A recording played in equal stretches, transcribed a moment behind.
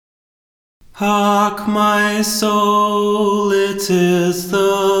Hark, my soul, it is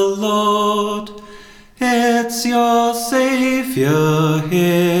the Lord. It's your Saviour,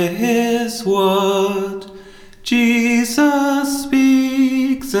 hear his word. Jesus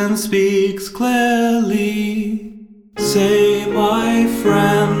speaks and speaks clearly. Say, my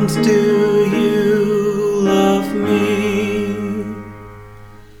friend, do you love me?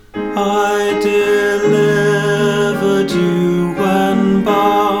 I delivered you when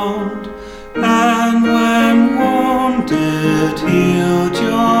bound, and when wounded, healed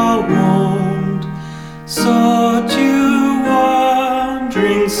your wound. Sought you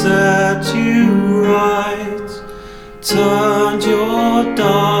wandering, set you right, turned your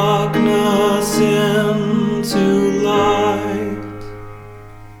darkness into light.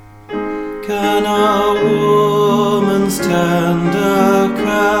 Can a woman's tender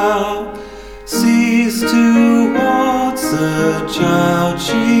prayer cease towards the child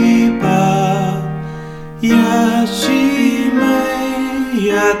she bare? Yes, she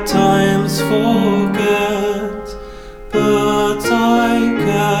may at times forget, but I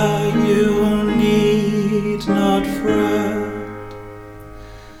care, you need not fret.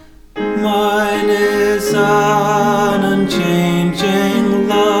 Mine is an unchanging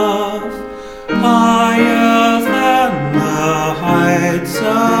love, higher than the heights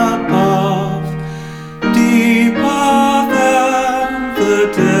above, deeper than the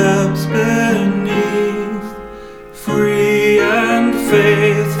depths beneath, free and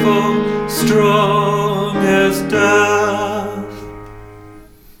faithful, strong as death.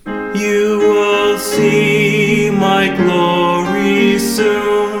 You will see my glory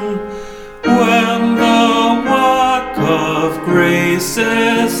soon, when the work of grace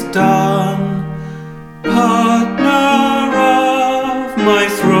is done. Partner of my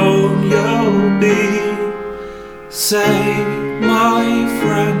throne you'll be. Say, my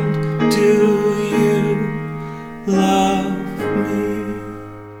friend, do you love me?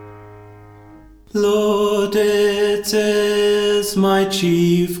 Lord, it is my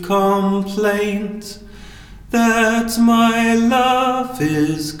chief complaint that my love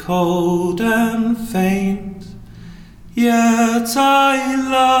is cold and faint. Yet I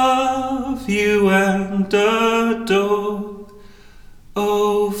love you and adore.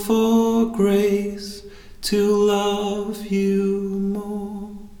 Oh, for grace to love